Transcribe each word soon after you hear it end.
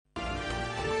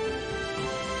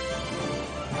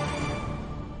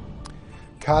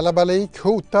Kalabalik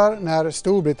hotar när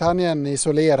Storbritannien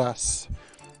isoleras.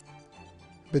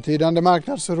 Betydande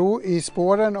marknadsoro i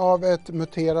spåren av ett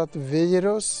muterat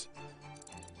virus.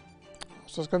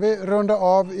 Så ska vi runda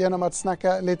av genom att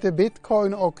snacka lite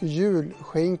bitcoin och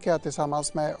julskinka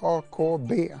tillsammans med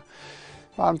AKB.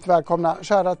 Varmt välkomna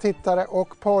kära tittare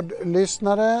och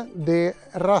poddlyssnare. Det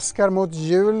raskar mot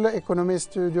jul,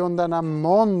 Ekonomistudion denna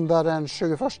måndag den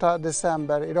 21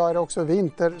 december. Idag är det också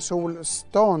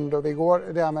vintersolstånd och vi går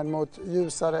därmed mot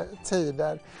ljusare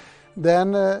tider.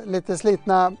 Den lite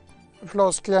slitna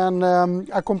floskeln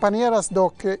ackompanjeras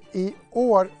dock i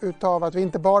år utav att vi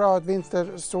inte bara har ett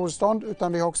vintersolstånd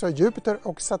utan vi har också Jupiter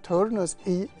och Saturnus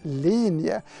i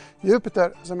linje.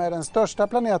 Jupiter som är den största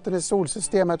planeten i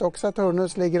solsystemet och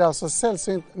Saturnus ligger alltså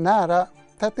sällsynt nära,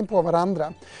 tätt in på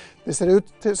varandra. Det ser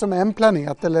ut som en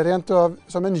planet eller rent av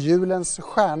som en julens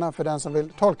stjärna för den som vill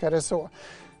tolka det så.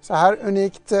 Så här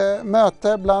unikt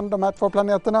möte bland de här två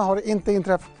planeterna har inte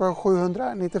inträffat på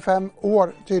 795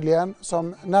 år tydligen.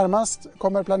 Som närmast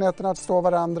kommer planeterna att stå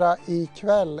varandra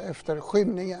ikväll efter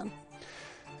skymningen.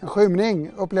 En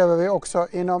skymning upplever vi också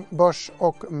inom börs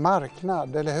och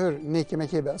marknad, eller hur Nike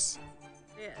Mekibes?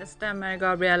 Det stämmer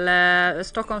Gabriel.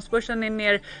 Stockholmsbörsen är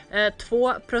ner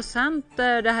 2%.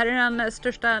 Det här är den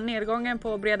största nedgången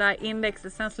på breda index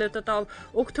sedan slutet av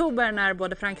oktober när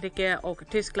både Frankrike och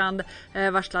Tyskland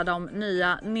varslade om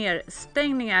nya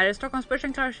nedstängningar.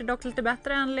 Stockholmsbörsen klarar sig dock lite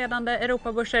bättre än ledande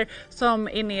Europabörser som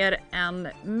är ner än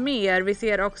mer. Vi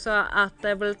ser också att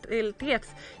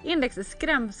volatilitetsindex,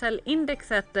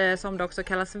 skrämselindexet som det också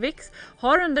kallas VIX,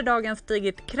 har under dagen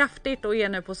stigit kraftigt och är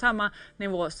nu på samma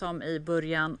nivå som i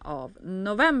början av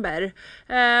november.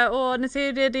 Och ni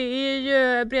ser det är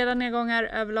ju breda nedgångar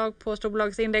överlag på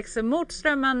storbolagsindex. Mot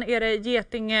strömmen är det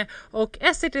Getinge och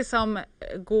Essity som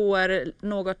går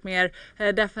något mer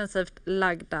defensivt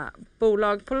lagda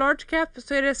bolag. På large cap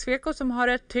så är det Sweco som har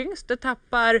det tyngst. Det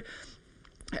tappar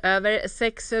över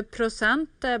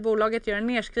 6%. Bolaget gör en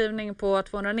nedskrivning på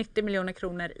 290 miljoner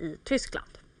kronor i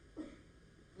Tyskland.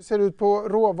 Hur ser det ut på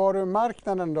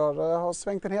råvarumarknaden då? Det har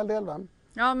svängt en hel del, va?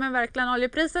 Ja, men verkligen.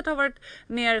 Oljepriset har varit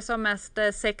ner som mest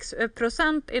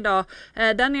 6% idag.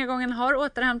 Den nedgången har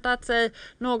återhämtat sig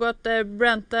något.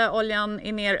 Brent-oljan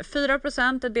är ner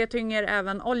 4%. Det tynger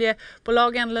även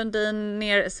oljebolagen. Lundin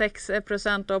ner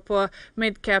 6% och på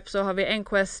midcap så har vi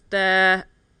Enquest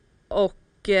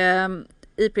och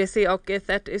IPC och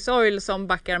Thetis Oil som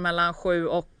backar mellan 7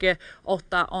 och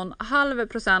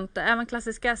 8,5%. Även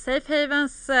klassiska safe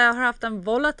havens har haft en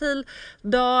volatil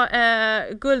dag.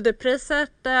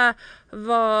 Guldpriset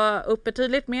var upp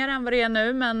betydligt mer än vad det är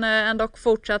nu, men ändå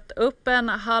fortsatt upp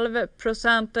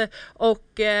 0,5%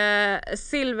 och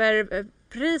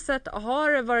silverpriset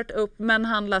har varit upp men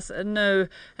handlas nu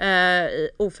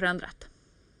oförändrat.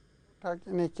 Tack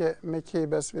Nike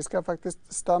Mekibes. Vi ska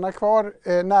faktiskt stanna kvar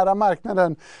nära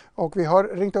marknaden och vi har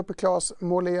ringt upp Claes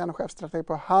Måhlén, chefstrateg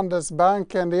på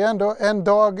Handelsbanken. Det är ändå en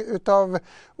dag utav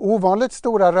ovanligt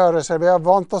stora rörelser. Vi har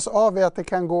vant oss av vid att det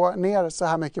kan gå ner så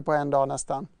här mycket på en dag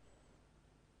nästan.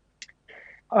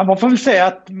 Ja, man får väl säga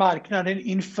att marknaden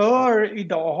inför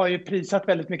idag har ju prisat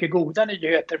väldigt mycket goda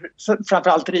nyheter.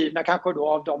 Framförallt drivna kanske då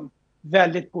av de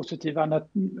väldigt positiva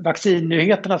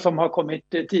vaccinnyheterna som har kommit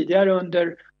tidigare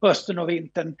under hösten och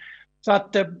vintern. Så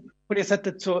att på det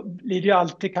sättet så blir det ju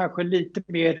alltid kanske lite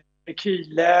mer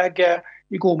rekylläge.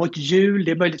 Vi går mot jul,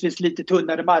 det är möjligtvis lite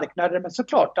tunnare marknader, men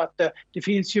såklart att det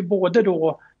finns ju både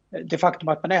då det faktum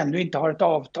att man ännu inte har ett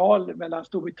avtal mellan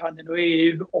Storbritannien och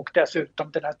EU och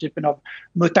dessutom den här typen av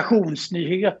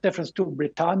mutationsnyheter från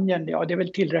Storbritannien. Ja, det är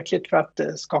väl tillräckligt för att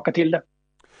skaka till det.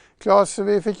 Claes,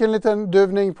 vi fick en liten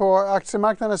duvning på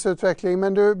aktiemarknadens utveckling,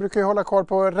 men du brukar ju hålla koll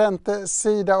på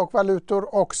räntesida och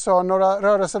valutor också. Några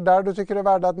rörelser där du tycker är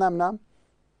värda att nämna?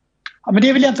 Ja, men det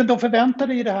är väl egentligen de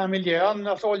förväntade i den här miljön.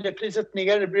 Alltså oljepriset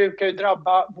ner brukar ju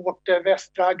drabba vårt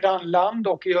västra grannland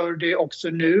och gör det också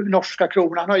nu. Norska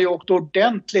kronan har ju åkt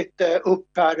ordentligt upp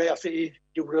här, alltså i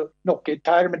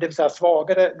euro-NOK-termer, det vill säga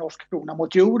svagare norsk krona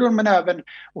mot euron, men även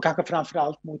och kanske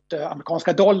framförallt mot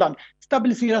amerikanska dollarn.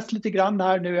 Stabiliseras lite grann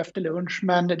här nu efter lunch,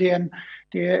 men det är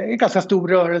en ganska stor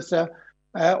rörelse.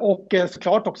 Och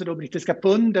såklart också då brittiska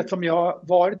pundet som ju har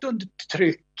varit under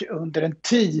tryck under en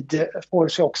tid får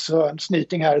sig också en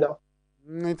snyting här idag.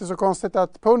 Inte så konstigt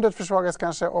att pundet försvagas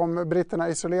kanske om britterna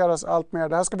isoleras allt mer.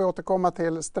 Det här ska vi återkomma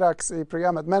till strax i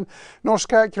programmet. Men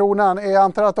norska kronan, jag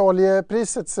antar att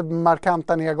oljeprisets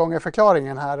markanta nedgång är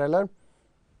förklaringen här, eller?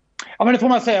 Ja, men det får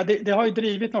man säga. Det har ju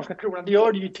drivit norska kronan. Det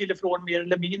gör det ju till och från mer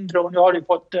eller mindre och nu har det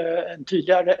fått en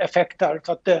tydligare effekt här.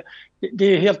 Så att det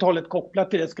är helt och hållet kopplat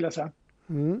till det, skulle jag säga.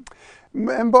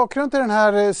 En bakgrund till den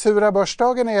här sura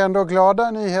börsdagen är ändå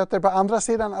glada nyheter på andra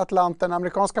sidan Atlanten.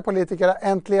 Amerikanska politiker har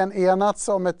äntligen enats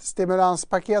om ett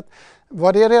stimulanspaket.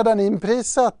 Var det redan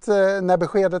inprisat när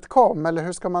beskedet kom, eller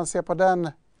hur ska man se på den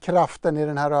kraften i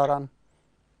den här röran?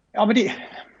 Ja, men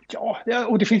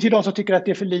och det finns ju de som tycker att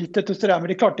det är för litet och sådär, men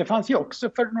det är klart, det fanns ju också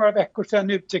för några veckor sedan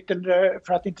utsikter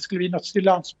för att det inte skulle bli något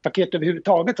stimulanspaket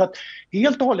överhuvudtaget. Så att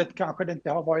helt och hållet kanske det inte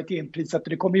har varit inprisat, och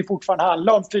det kommer ju fortfarande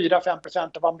handla om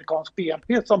 4-5% av amerikansk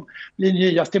BNP som blir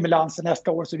nya stimulanser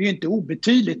nästa år, så det är ju inte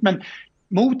obetydligt. Men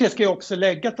mot det ska ju också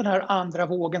läggas den här andra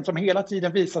vågen som hela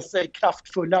tiden visar sig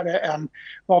kraftfullare än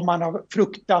vad man har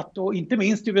fruktat, och inte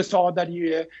minst i USA där det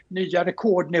ju är nya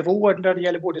rekordnivåer när det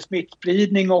gäller både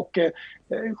smittspridning och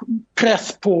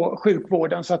press på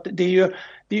sjukvården. Så att det är ju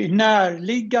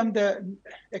närliggande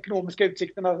ekonomiska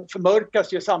utsikterna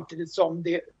förmörkas ju, samtidigt som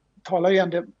det talar ju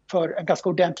ändå för en ganska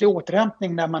ordentlig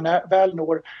återhämtning när man väl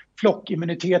når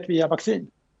flockimmunitet via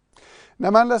vaccin.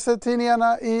 När man läser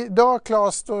tidningarna idag,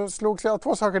 Claes, då slogs jag av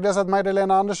två saker. Dels att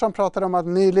Magdalena Andersson pratade om att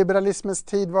nyliberalismens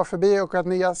tid var förbi och att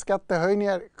nya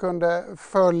skattehöjningar kunde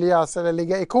följas eller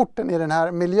ligga i korten i den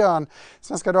här miljön.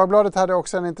 Svenska Dagbladet hade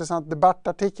också en intressant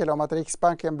debattartikel om att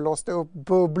Riksbanken blåste upp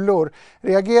bubblor.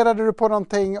 Reagerade du på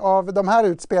någonting av de här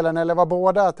utspelen, eller var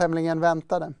båda tämligen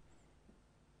väntade?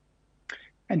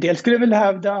 En del skulle väl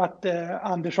hävda att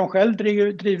Andersson själv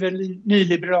driver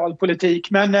nyliberal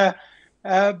politik, men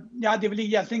ja, det är väl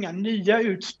egentligen inga nya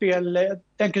utspel.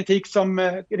 Den kritik som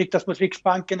riktas mot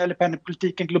Riksbanken eller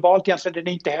penningpolitiken globalt egentligen, den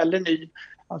är inte heller ny.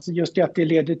 Alltså just det att det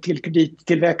leder till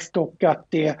kredittillväxt och att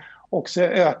det också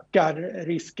ökar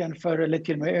risken för, eller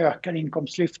till och med ökar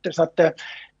inkomstlyfter. Så att det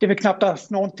är väl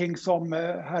knappast någonting som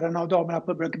herrarna och damerna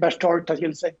på Brunkebergs torg tar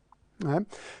till sig. Nej.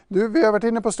 Vi har varit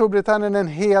inne på Storbritannien en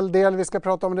hel del. Vi ska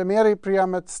prata om det mer i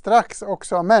programmet strax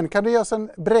också. Men kan du ge oss en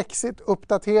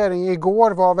Brexit-uppdatering?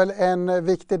 Igår var väl en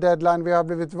viktig deadline. Vi har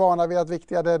blivit vana vid att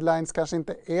viktiga deadlines kanske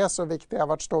inte är så viktiga.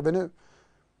 Vart står vi nu?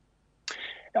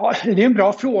 Ja, det är en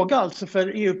bra fråga alltså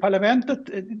för EU-parlamentet.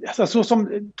 Alltså, så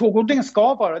som tågordningen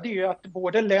ska vara, det är ju att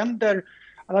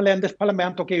alla länders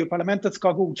parlament och EU-parlamentet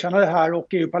ska godkänna det här,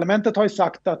 och EU-parlamentet har ju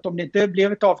sagt att om det inte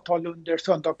blev ett avtal under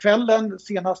söndagskvällen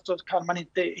senast så kan man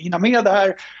inte hinna med det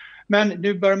här. Men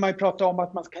nu börjar man ju prata om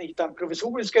att man ska hitta en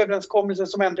provisorisk överenskommelse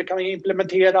som ändå kan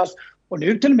implementeras, och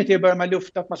nu till och med börjar man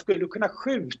lufta att man skulle kunna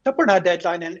skjuta på den här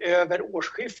deadlinen över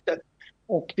årsskiftet.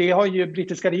 Och det har ju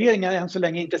brittiska regeringen än så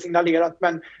länge inte signalerat,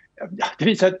 men det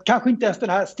visar att kanske inte ens den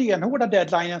här stenhårda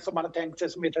deadlinen som man har tänkt sig,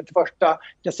 som är 31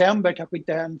 december, kanske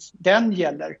inte ens den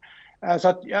gäller. Så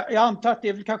att jag antar att det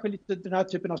är väl kanske lite den här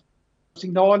typen av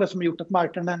signaler som har gjort att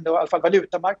marknaden ändå, i alla fall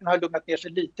valutamarknaden, har lugnat ner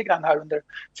sig lite grann här under de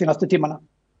senaste timmarna.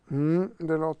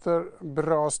 Det låter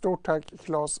bra. Stort tack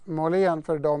Claes Måhlén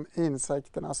för de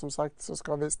insikterna. Som sagt så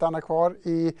ska vi stanna kvar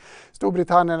i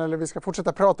Storbritannien, eller vi ska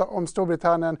fortsätta prata om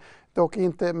Storbritannien, dock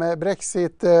inte med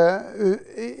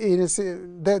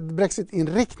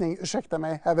Brexit-inriktning, ursäkta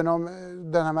mig, även om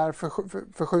den här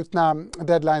förskjutna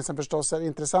deadlinesen förstås är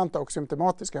intressanta och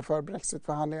symptomatiska för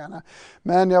Brexit-förhandlingarna.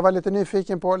 Men jag var lite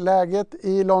nyfiken på läget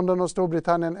i London och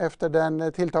Storbritannien efter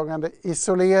den tilltagande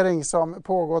isolering som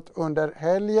pågått under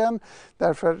helgen.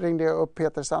 Därför ringde jag upp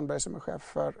Peter Sandberg som är chef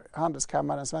för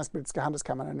handelskammaren, Svensk-brittiska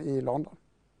handelskammaren i London.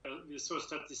 Vi såg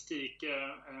statistik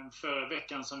förra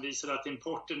veckan som visade att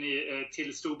importen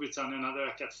till Storbritannien hade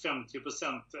ökat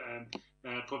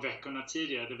 50% på veckorna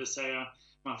tidigare. Det vill säga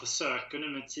man försöker nu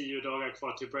med 10 dagar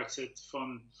kvar till Brexit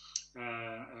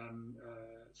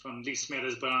från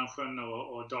livsmedelsbranschen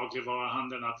och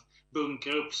dagligvaruhandeln att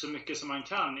bunkra upp så mycket som man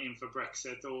kan inför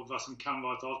Brexit och vad som kan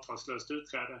vara ett avtalslöst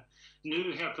utträde.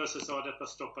 Nu helt plötsligt så har detta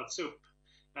stoppats upp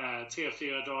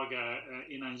 3-4 dagar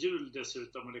innan jul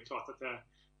dessutom, och det är klart att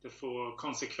det får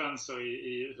konsekvenser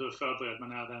i hur förberedd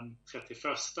man är den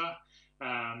 31.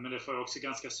 Men det får också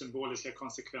ganska symboliska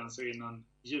konsekvenser innan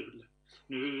jul.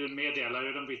 Nu meddelar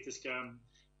ju de brittiska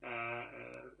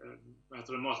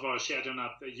matvarukedjorna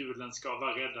att julen ska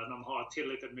vara rädda. De har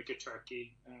tillräckligt mycket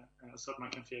turkey så att man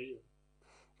kan fira jul.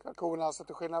 Kalkon alltså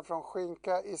till skillnad från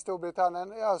skinka i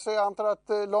Storbritannien. Alltså jag antar att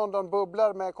London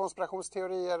bubblar med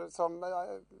konspirationsteorier som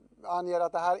anger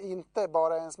att det här inte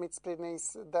bara är en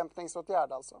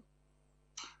smittspridningsdämpningsåtgärd alltså.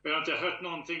 Jag har inte hört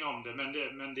någonting om det,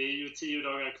 men det är ju 10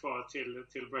 dagar kvar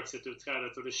till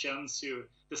Brexit-utträdet, och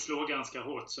det slår ganska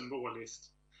hårt symboliskt.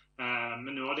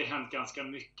 Men nu har det hänt ganska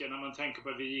mycket när man tänker på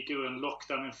att vi gick ur en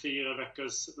lockdown, en 4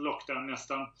 veckors lockdown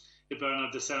nästan i början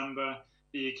av december.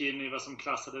 Vi gick in i vad som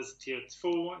klassades tier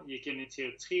 2, gick in i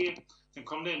tier 3. Sen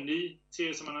kom det en ny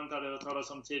tier som man inte hade hört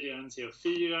talas om tidigare, en tier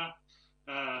 4.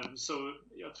 Så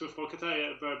jag tror folket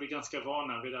här börjar bli ganska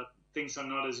vana vid att things are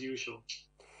not as usual.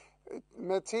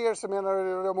 Med tier så menar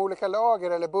du de olika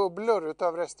lager eller bubblor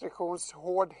utav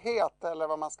restriktionshårdhet eller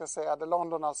vad man ska säga. Där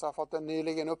London alltså har fått en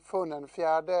nyligen uppfunnen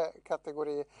fjärde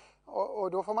kategori.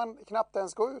 Och då får man knappt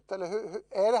ens gå ut. Eller hur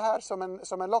är det här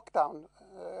som en lockdown?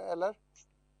 Eller?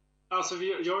 Alltså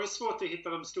jag är svårt att hitta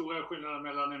de stora skillnaderna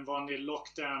mellan en vanlig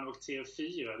lockdown och tier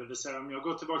 4. Det vill säga om jag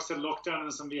går tillbaka till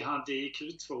lockdownen som vi hade i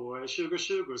Q2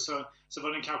 2020 så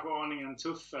var den kanske aningen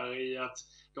tuffare i att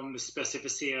de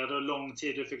specificerade hur lång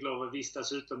tid du fick lov att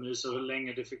vistas utomhus och hur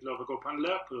länge du fick lov att gå på en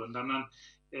löprunda. Men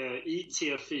i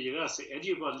tier 4 så är det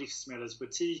ju bara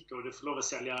livsmedelsbutiker och du får lov att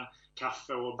sälja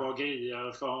kaffe och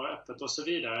bagerier för att ha öppet och så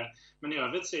vidare. Men i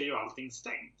övrigt så är ju allting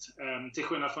stängt. Till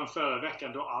skillnad från förra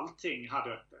veckan då allting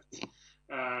hade öppet.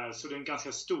 Så det är en ganska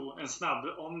en snabb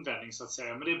omvändning så att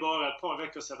säga. Men det är bara ett par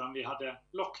veckor sedan vi hade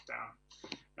lockdown.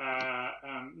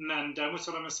 Men däremot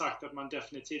så har de sagt att man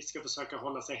definitivt ska försöka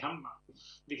hålla sig hemma.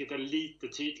 Vilket är lite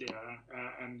tydligare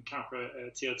än kanske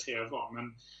tier 3 var.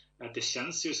 Men det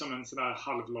känns ju som en sån där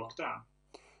halv-lockdown.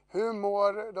 Hur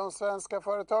mår de svenska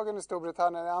företagen i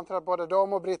Storbritannien? Jag antar att både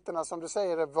de och britterna som du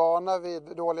säger är vana vid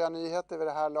dåliga nyheter vid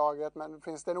det här laget. Men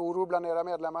finns det en oro bland era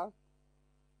medlemmar?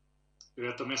 Du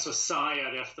vet, de är så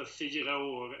sargade efter 4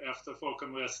 år efter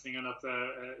folkomröstningen att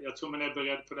jag tror man är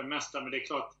beredd på det mesta. Men det är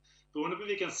klart, beroende på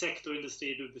vilken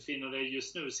sektorindustri du befinner dig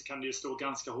just nu så kan det ju stå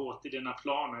ganska hårt i dina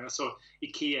planer. Jag såg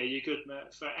Ikea gick ut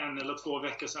för 1 eller 2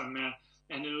 veckor sedan med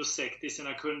en ursäkt till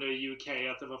sina kunder i UK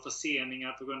att det var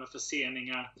förseningar på grund av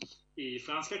förseningar i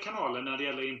franska kanaler när det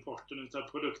gäller importen av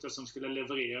produkter som skulle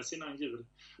levereras innan jul.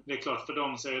 Det är klart för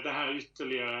dem så är det här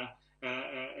ytterligare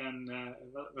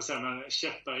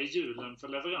käppar i hjulen för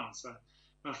leveranser.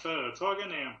 Men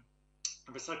företagen är,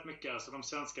 jag har sagt mycket, alltså de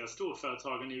svenska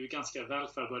storföretagen är ju ganska väl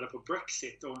förberedda på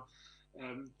Brexit och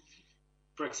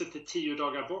Brexit är 10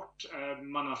 dagar bort.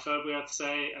 Man har förberett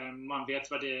sig, man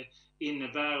vet vad det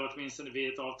innebär åtminstone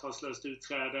vid ett avtalslöst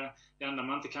utträde. Det enda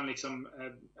man inte kan liksom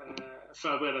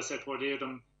förbereda sig på det är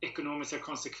de ekonomiska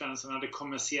konsekvenserna, det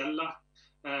kommersiella.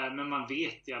 Men man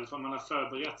vet i alla fall, man har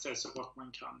förberett sig så gott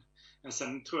man kan.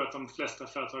 Sen tror jag att de flesta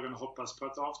företagen hoppas på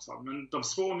ett avtal. Men de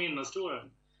små och mindre stora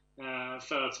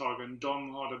företagen,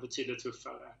 de har det betydligt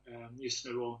tuffare just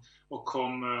nu. Och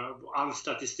all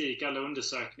statistik, alla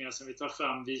undersökningar som vi tar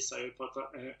fram visar ju på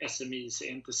att SMIs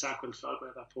är inte särskilt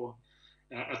förberedda på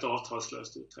ett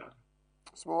avtalslöst utträde.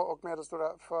 Små och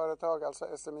medelstora företag,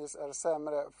 alltså SMIs, är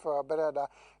sämre förberedda.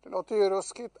 Det låter ju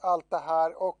ruskigt allt det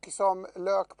här och som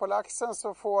lök på laxen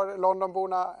så får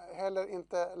Londonborna heller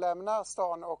inte lämna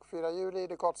stan och fira jul i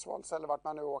The Cotswolds eller vart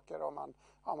man nu åker om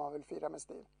man vill fira med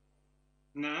stil.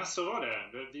 Nej, så var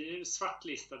det. Vi är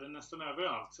svartlistade nästan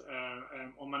överallt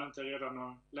om man inte redan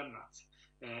har lämnat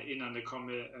innan det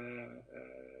kommer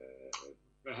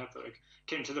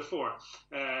came to the fore.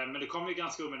 Men det kom ju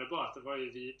ganska omedelbart. Det var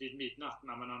ju vid midnatt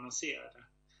när man annonserade.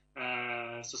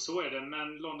 Så är det.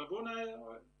 Men Londonborna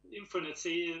har infunnit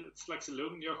sig i ett slags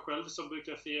lugn. Jag själv som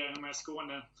brukar fira hemma i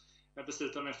Skåne, jag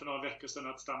beslutade mig för några veckor sedan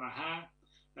att stanna här.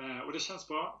 Och det känns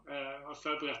bra. Jag har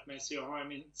förberett mig så jag har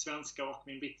min svenska och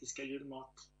min brittiska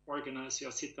julmat organiserad. Så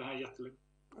jag sitter här jättelugnt.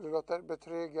 Det låter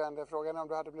betryggande. Frågan om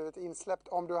du hade blivit insläppt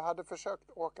om du hade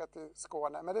försökt åka till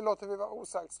Skåne. Men det låter vi vara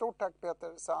osagt. Stort tack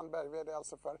Peter Sandberg, vd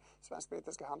alltså för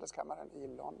Svensk-brittiska handelskammaren i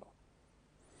London.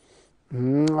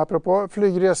 Apropå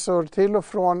flygresor till och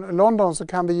från London så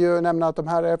kan vi ju nämna att de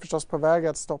här är förstås på väg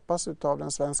att stoppas av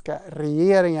den svenska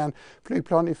regeringen.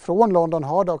 Flygplan ifrån London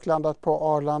har dock landat på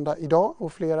Arlanda idag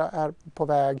och flera är på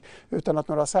väg utan att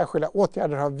några särskilda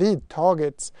åtgärder har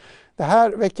vidtagits. Det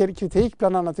här väcker kritik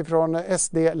bland annat ifrån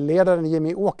SD-ledaren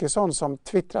Jimmy Åkesson som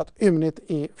twittrat ymnigt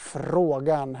i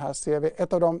frågan. Här ser vi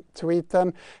ett av de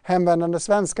tweeten. Hemvändande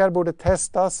svenskar borde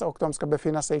testas och de ska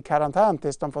befinna sig i karantän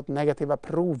tills de fått negativa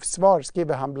provsvar,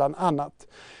 skriver han bland annat.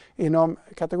 Inom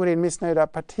kategorin missnöjda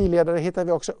partiledare hittar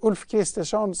vi också Ulf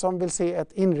Kristersson som vill se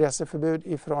ett inreseförbud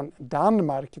ifrån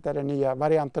Danmark där den nya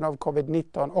varianten av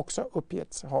covid-19 också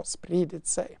uppgetts ha spridit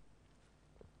sig.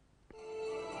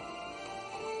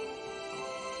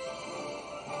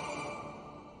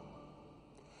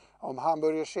 Om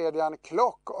hamburgerkedjan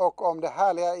Klock och om det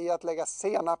härliga i att lägga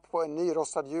senap på en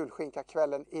nyrostad julskinka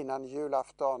kvällen innan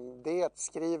julafton. Det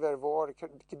skriver vår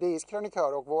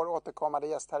DIs-krönikör och vår återkommande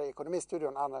gäst här i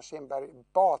Ekonomistudion, Anna Kinberg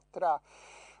Batra.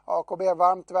 AKB,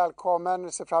 varmt välkommen.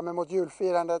 Vi ser fram emot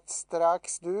julfirandet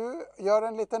strax. Du gör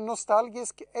en liten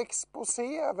nostalgisk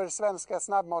exposé över svenska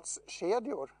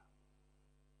snabbmatskedjor.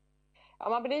 Ja,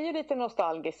 man blir ju lite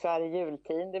nostalgisk så här i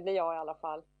jultid. Det blir jag i alla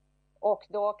fall. Och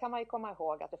då kan man ju komma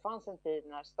ihåg att det fanns en tid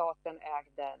när staten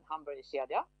ägde en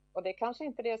hamburgerkedja. Och det är kanske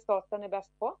inte det staten är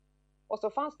bäst på. Och så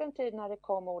fanns det en tid när det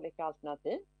kom olika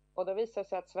alternativ. Och då visade det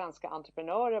sig att svenska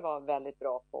entreprenörer var väldigt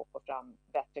bra på att få fram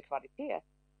bättre kvalitet.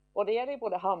 Och det gäller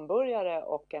både hamburgare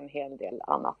och en hel del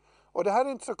annat. Och det här är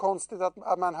inte så konstigt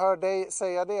att man hör dig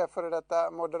säga det, för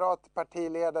detta moderat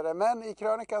partiledare. Men i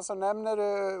krönikan så nämner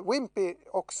du Wimpy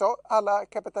också. Alla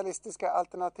kapitalistiska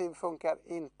alternativ funkar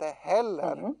inte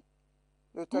heller.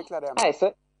 Utveckla det. Nej,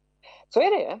 så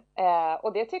är det ju.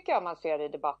 Och det tycker jag man ser i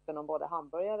debatten om både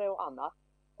hamburgare och annat.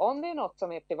 Om det är något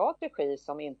som är privat regi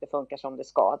som inte funkar som det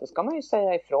ska, då ska man ju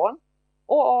säga ifrån.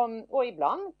 Och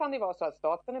ibland kan det vara så att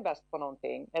staten är bäst på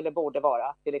någonting, eller borde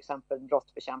vara, till exempel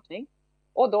brottsbekämpning.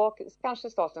 Och då kanske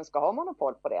staten ska ha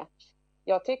monopol på det.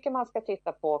 Jag tycker man ska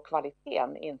titta på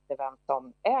kvaliteten, inte vem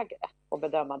som äger det, och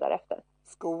bedöma därefter.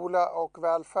 Skola och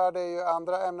välfärd är ju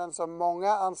andra ämnen som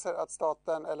många anser att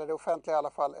staten, eller det offentliga i alla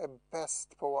fall, är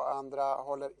bäst på. Andra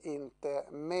håller inte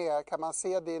med. Kan man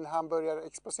se din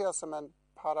hamburgerexposé som en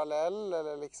parallell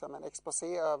eller liksom en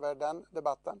exposé över den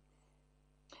debatten?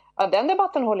 Ja, den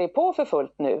debatten håller ju på för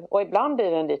fullt nu, och ibland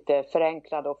blir den lite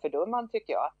förenklad och fördummad,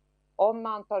 tycker jag. Om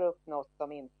man tar upp något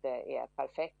som inte är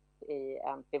perfekt i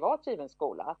en privat given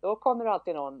skola, då kommer det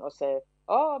alltid någon och säger,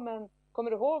 ja men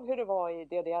kommer du ihåg hur det var i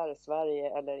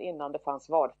DDR-Sverige eller innan det fanns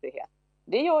valfrihet?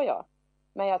 Det gör jag.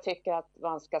 Men jag tycker att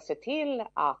man ska se till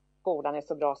att skolan är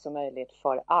så bra som möjligt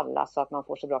för alla, så att man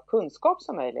får så bra kunskap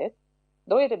som möjligt.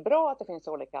 Då är det bra att det finns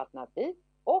olika alternativ,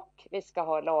 och vi ska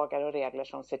ha lagar och regler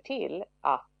som ser till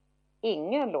att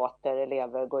ingen låter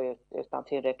elever gå ut utan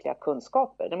tillräckliga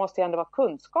kunskaper. Det måste ju ändå vara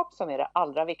kunskap som är det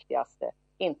allra viktigaste,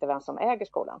 inte vem som äger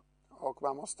skolan. Och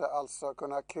man måste alltså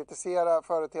kunna kritisera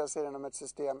företeelser inom ett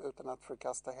system utan att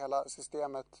förkasta hela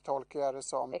systemet, tolkar jag det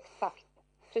som. Exakt,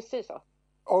 precis så.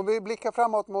 Om vi blickar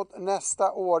framåt mot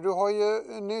nästa år. Du har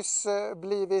ju nyss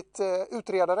blivit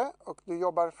utredare och du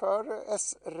jobbar för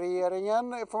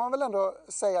S-regeringen. Får man väl ändå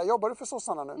säga, jobbar du för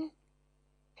sossarna nu?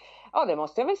 Ja, det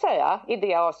måste jag väl säga i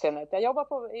det avseendet. Jag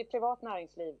jobbar i privat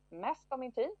näringsliv mest av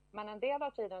min tid, men en del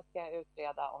av tiden ska jag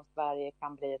utreda om Sverige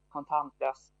kan bli ett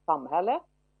kontantlöst samhälle,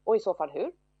 och i så fall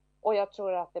hur. Och jag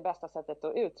tror att det bästa sättet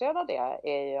att utreda det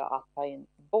är ju att ta in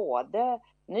både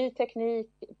ny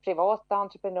teknik, privata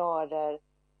entreprenörer,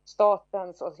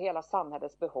 statens och hela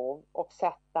samhällets behov, och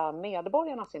sätta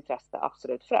medborgarnas intresse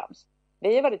absolut främst.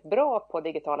 Vi är väldigt bra på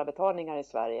digitala betalningar i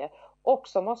Sverige, och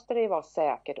så måste det vara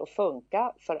säkert och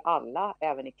funka för alla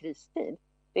även i kristid.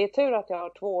 Det är tur att jag har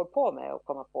 2 år på mig att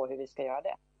komma på hur vi ska göra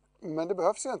det. Men det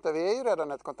behövs ju inte, vi är ju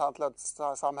redan ett kontantlöst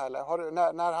samhälle.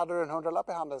 När hade du en 100-lapp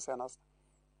i handen senast?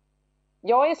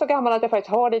 Jag är så gammal att jag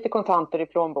faktiskt har lite kontanter i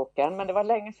plånboken, men det var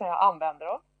länge sedan jag använde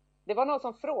dem. Det var någon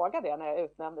som frågade det när jag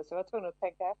utnämnde, så jag var tvungen att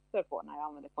tänka efter på när jag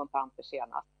använde kontanter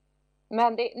senast.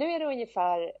 Men nu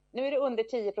är det under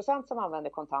 10% som använder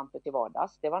kontanter till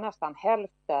vardags. Det var nästan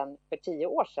hälften för 10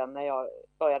 år sedan när jag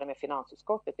började med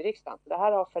finansutskottet i riksdagen. Så det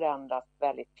här har förändrats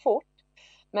väldigt fort.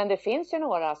 Men det finns ju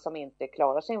några som inte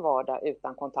klarar sin vardag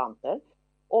utan kontanter.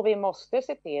 Och vi måste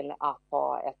se till att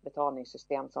ha ett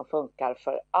betalningssystem som funkar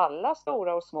för alla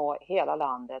stora och små i hela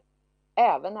landet.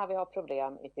 Även när vi har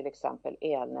problem i till exempel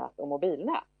elnät och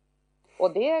mobilnät.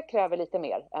 Och det kräver lite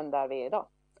mer än där vi är idag.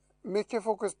 Mycket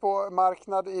fokus på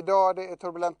marknad idag, det är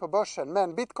turbulent på börsen.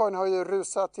 Men bitcoin har ju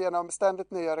rusat genom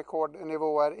ständigt nya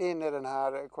rekordnivåer in i den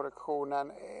här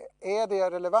korrektionen. Är det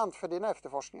relevant för dina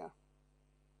efterforskningar?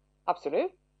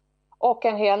 Absolut. Och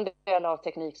en hel del av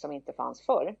teknik som inte fanns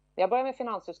förr. Jag började med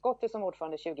finansutskottet som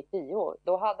ordförande 2010.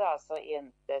 Då hade alltså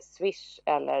inte Swish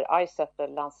eller iSettle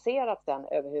lanserat den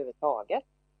överhuvudtaget.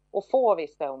 Och få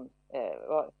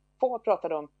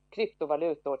pratade om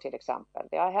kryptovalutor till exempel.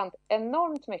 Det har hänt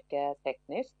enormt mycket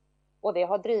tekniskt, och det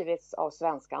har drivits av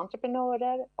svenska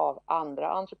entreprenörer, av andra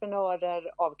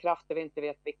entreprenörer, av krafter vi inte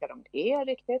vet vilka de är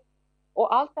riktigt.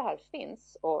 Och allt det här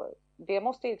finns, och det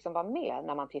måste liksom vara med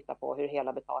när man tittar på hur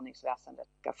hela betalningsväsendet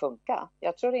ska funka.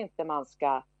 Jag tror inte man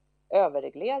ska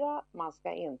överreglera, man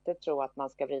ska inte tro att man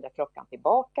ska vrida klockan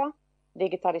tillbaka.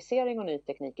 Digitalisering och ny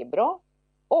teknik är bra,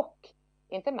 och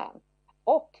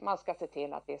man ska se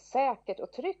till att det är säkert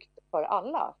och tryggt för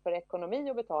alla. För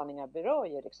ekonomi och betalningar berör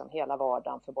ju liksom hela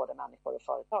vardagen för både människor och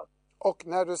företag. Och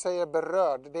när du säger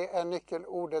berörd, det är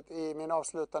nyckelordet i min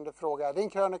avslutande fråga. Din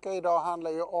krönika idag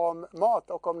handlar ju om mat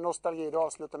och om nostalgi. Du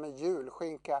avslutar med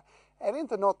julskinka. Är det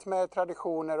inte något med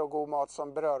traditioner och god mat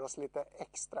som berör oss lite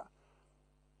extra?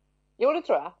 Jo, det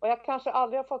tror jag. Och jag kanske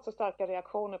aldrig har fått så starka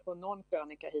reaktioner på någon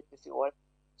krönika hittills i år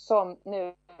som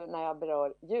nu när jag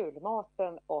berör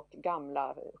julmaten och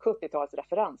gamla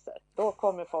 70-talsreferenser. Då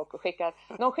kommer folk och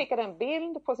någon skickade en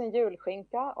bild på sin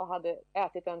julskinka och hade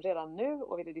ätit den redan nu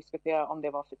och ville diskutera om det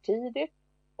var för tidigt.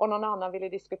 Och någon annan ville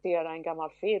diskutera en gammal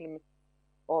film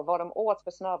och vad de åt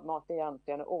för snabbmat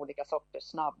egentligen och olika sorters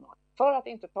snabbmat. För att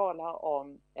inte tala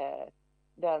om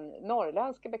den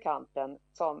norrländska bekanten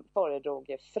som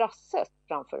föredrog Frasses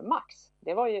framför Max.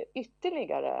 Det var ju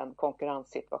ytterligare en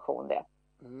konkurrenssituation det.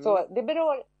 Så det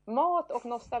berör mat och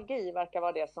nostalgi verkar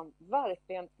vara det som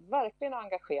verkligen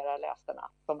engagerar läsarna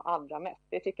som allra mest.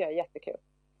 Det tycker jag är jättekul.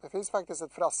 Det finns faktiskt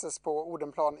ett Frasses på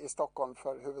Odenplan i Stockholm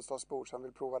för huvudstadsbor som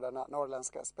vill prova denna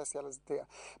norrländska specialitet.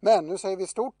 Men nu säger vi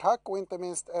stort tack och inte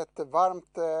minst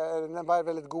en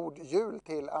väldigt god jul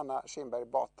till Anna Kinberg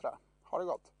Batra. Ha det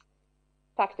gott!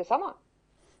 Tack detsamma!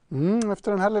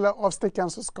 Efter den här lilla avstickan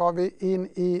så ska vi in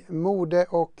i mode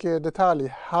och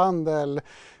detaljhandel.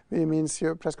 Vi minns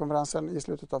ju presskonferensen i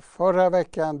slutet av förra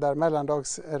veckan där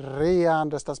mellandagsrean,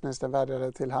 där statsministern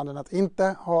vädjade till handeln att inte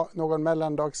ha någon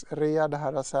mellandagsrea. Det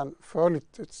här har sedan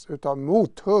följts utav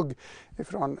mothugg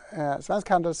från Svensk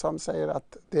Handel som säger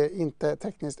att det inte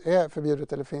tekniskt är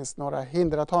förbjudet eller finns några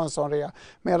hinder att ha en sån rea.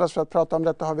 Med oss för att prata om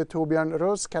detta har vi Torbjörn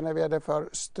Rusk, han är vd för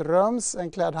Ströms,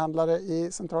 en klädhandlare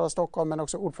i centrala Stockholm men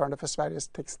också ordförande för Sveriges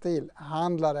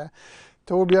textilhandlare.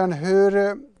 Torbjörn,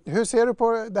 hur ser du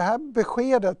på det här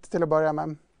beskedet till att börja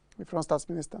med från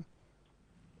statsministern?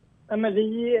 Ja, men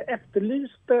vi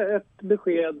efterlyste ett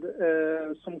besked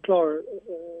som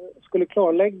skulle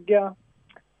klarlägga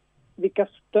vilka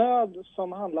stöd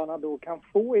som handlarna då kan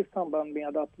få i samband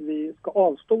med att vi ska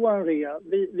avstå en rea.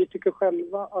 Vi tycker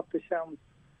själva att det känns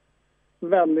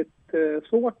väldigt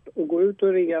svårt att gå ut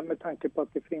och rea med tanke på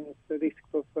att det finns risk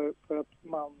för att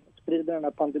man sprider den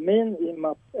här pandemin i och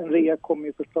med att en rea kommer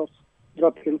ju förstås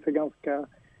dra till sig ganska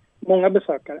många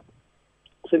besökare.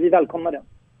 Så vi välkomnar det.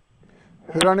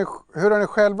 Hur har ni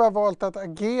själva valt att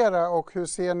agera och hur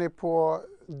ser ni på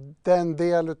den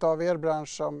del av er bransch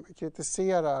som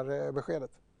kritiserar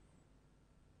beskedet?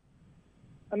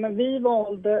 Ja, men vi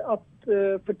valde att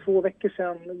för 2 veckor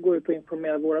sedan gå ut och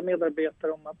informera våra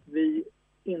medarbetare om att vi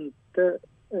inte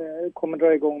kommer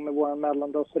dra igång med vår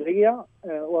mellandagsrea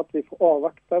och att vi får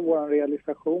avvakta vår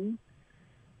realisation.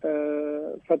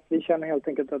 För att vi känner helt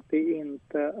enkelt att det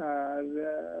inte är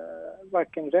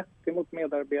varken rätt emot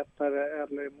medarbetare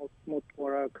eller mot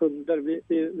våra kunder.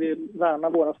 Vi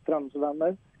värnar våra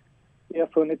Strömsvänner. Vi har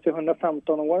funnits i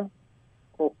 115 år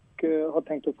och har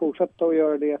tänkt att fortsätta att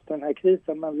göra det efter den här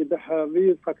krisen. Men vi behöver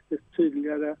ju faktiskt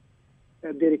tydligare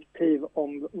direktiv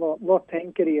om vad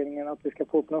tänker regeringen att vi ska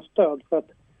få för något stöd. För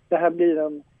att det här blir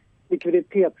en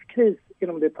likviditetskris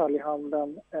inom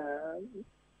detaljhandeln.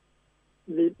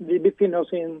 Vi befinner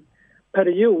oss i en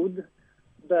period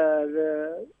där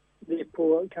vi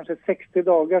på kanske 60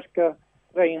 dagar ska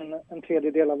dra in en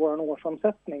tredjedel av vår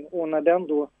årsomsättning. Och när den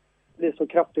då blir så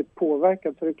kraftigt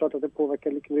påverkad så är det klart att det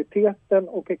påverkar likviditeten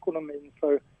och ekonomin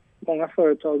för många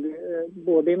företag.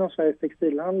 Både inom Sveriges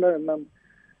textilhandlare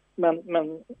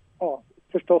men ja,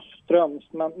 förstås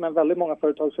Ströms, men väldigt många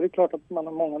företag. Så det är klart att man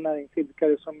har många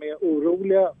näringsidkare som är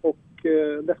oroliga och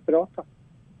desperata.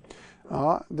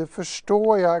 Ja, det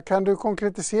förstår jag. Kan du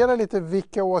konkretisera lite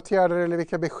vilka åtgärder eller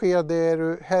vilka besked det är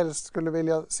du helst skulle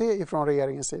vilja se ifrån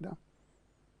regeringens sida?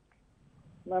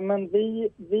 Nej,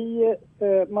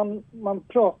 men man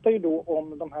pratar ju då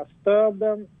om de här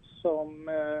stöden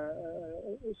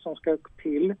som ska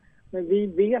till. Men vi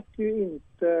vet ju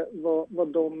inte vad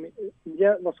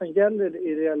som gäller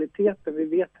i realiteten. Vi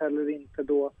vet heller inte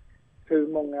då hur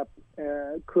många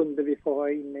kunder vi får ha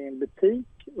inne i en butik.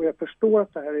 Och jag förstår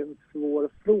att det här är en svår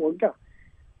fråga.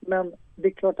 Men det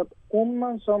är klart att om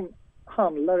man som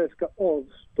handlare ska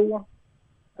avstå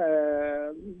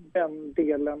den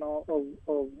delen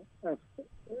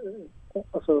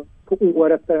alltså på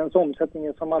året där ens omsättning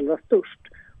är som allra störst,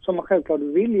 som man självklart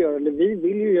vill göra, eller vi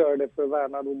vill ju göra det för att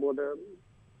värna då både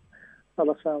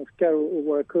alla svenskar och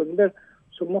våra kunder,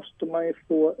 så måste man ju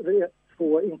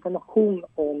få information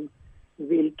om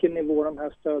vilken nivå de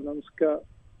här stöden ska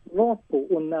vara på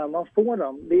och när man får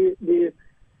dem. Det är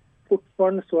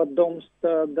fortfarande så att de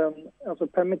stöden, alltså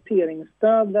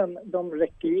permitteringsstöden, de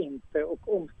räcker ju inte,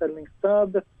 och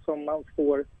omställningsstödet som man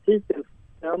får hittills,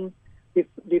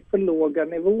 det är för låga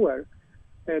nivåer.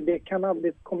 Det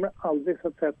kommer aldrig så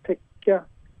att säga täcka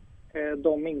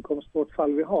de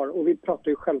inkomstbortfall vi har, och vi pratar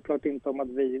ju självklart inte om att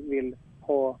vi vill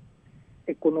ha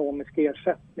ekonomisk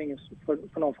ersättning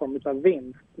för någon form av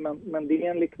vinst, men det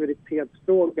är en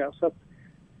likviditetsfråga, så att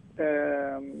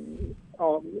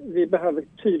vi behöver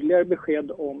tydligare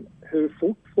besked om hur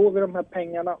fort får vi de här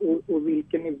pengarna och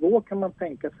vilken nivå kan man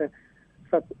tänka sig,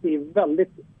 för att det är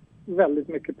väldigt, väldigt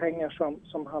mycket pengar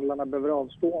som handlarna behöver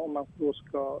avstå om man då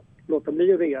ska låta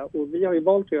bli att rea, och vi har ju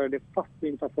valt att göra det fast vi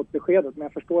inte har fått beskedet, men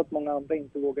jag förstår att många andra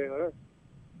inte vågar göra det.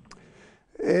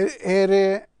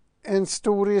 en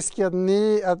stor risk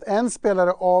att en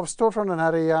spelare avstår från den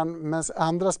här rean medan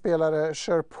andra spelare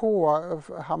kör på?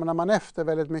 Hamnar man efter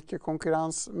väldigt mycket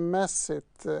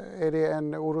konkurrensmässigt? Är det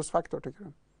en orosfaktor tycker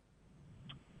du?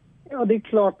 Ja, det är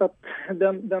klart att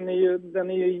den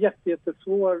är ju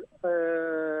jättesvår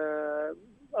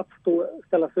att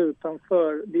ställa sig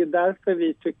utanför. Det är därför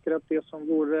vi tycker att det som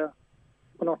vore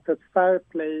på något sätt fair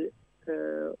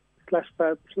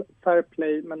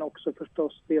play, men också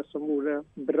förstås det som vore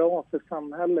bra för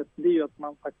samhället, det är ju att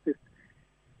man faktiskt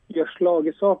gör slag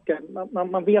i saken.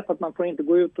 Man vet att man får inte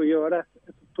gå ut och göra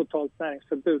ett totalt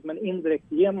näringsförbud, men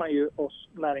indirekt ger man ju oss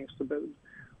näringsförbud.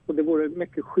 Och det vore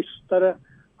mycket schysstare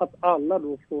att alla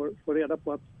då får reda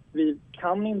på att vi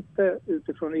kan inte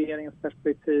utifrån regeringens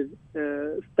perspektiv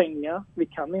stänga. Vi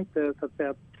kan inte så att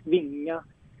säga tvinga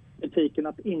butiken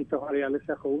att inte ha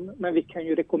realisation. Men vi kan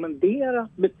ju rekommendera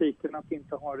butiken att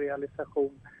inte ha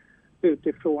realisation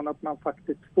utifrån att man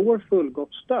faktiskt får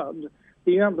fullgott stöd.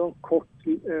 Det är ju ändå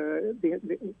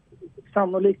en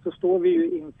sannolikt så står vi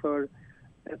ju inför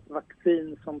ett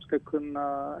vaccin som ska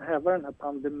kunna häva den här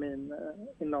pandemin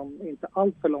inom inte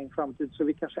allt för lång framtid. Så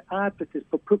vi kanske är precis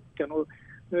på pucken. Och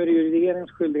nu är det ju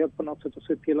regeringens skyldighet på något sätt att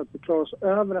se till att vi klarar oss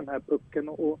över den här pucken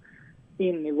och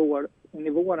in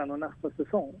i våren och nästa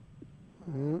säsong.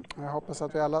 Jag hoppas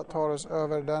att vi alla tar oss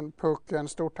över den pucken.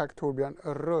 Stort tack Torbjörn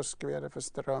Rusk, vd för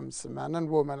Strömsmännen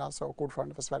Women alltså, och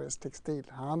ordförande för Sveriges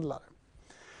textilhandlare.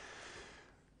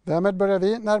 Därmed börjar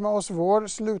vi närma oss vår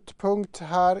slutpunkt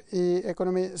här i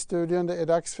Ekonomistudion. Det är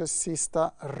dags för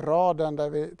sista raden där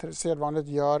vi sedvanligt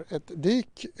gör ett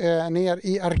dyk ner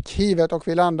i arkivet och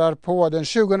vi landar på den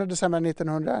 20 december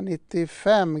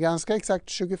 1995. Ganska exakt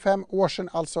 25 år sedan,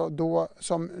 alltså då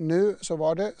som nu, så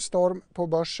var det storm på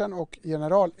börsen och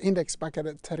generalindex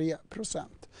backade 3%.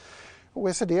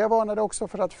 OECD varnade också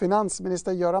för att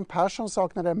finansminister Göran Persson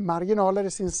saknade marginaler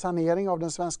i sin sanering av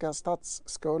den svenska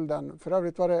statsskulden. För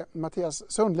övrigt var det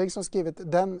Mattias Sundling som skrivit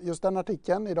just den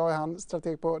artikeln. Idag är han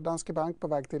strateg på Danske Bank på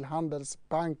väg till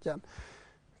Handelsbanken.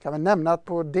 Jag kan väl nämna att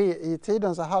på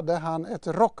DI-tiden så hade han ett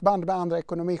rockband med andra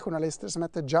ekonomijournalister som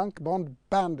hette Junk Bond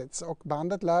Bandits. Och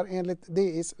bandet lär enligt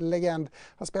DIs legend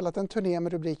ha spelat en turné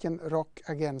med rubriken Rock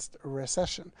Against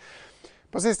Recession.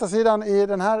 På sista sidan i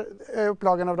den här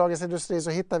upplagan av Dagens Industri så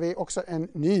hittar vi också en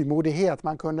nymodighet.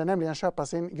 Man kunde nämligen köpa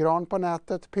sin gran på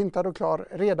nätet, pyntad och klar,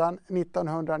 redan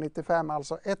 1995,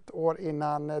 alltså ett år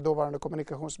innan dåvarande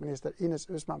kommunikationsminister Ines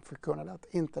Uusmann förkunnade att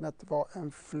internet var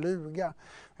en fluga.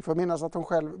 Vi får minnas att hon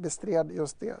själv bestred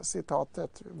just det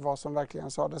citatet, vad som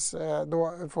verkligen sades.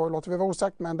 Då låter vi vara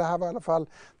osagt, men det här var i alla fall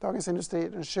Dagens Industri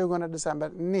den 20 december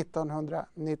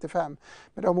 1995.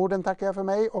 Med de orden tackar jag för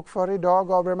mig och för idag.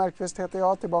 Gabriel Mellqvist heter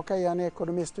jag, tillbaka igen i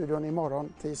Ekonomistudion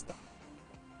imorgon tisdag.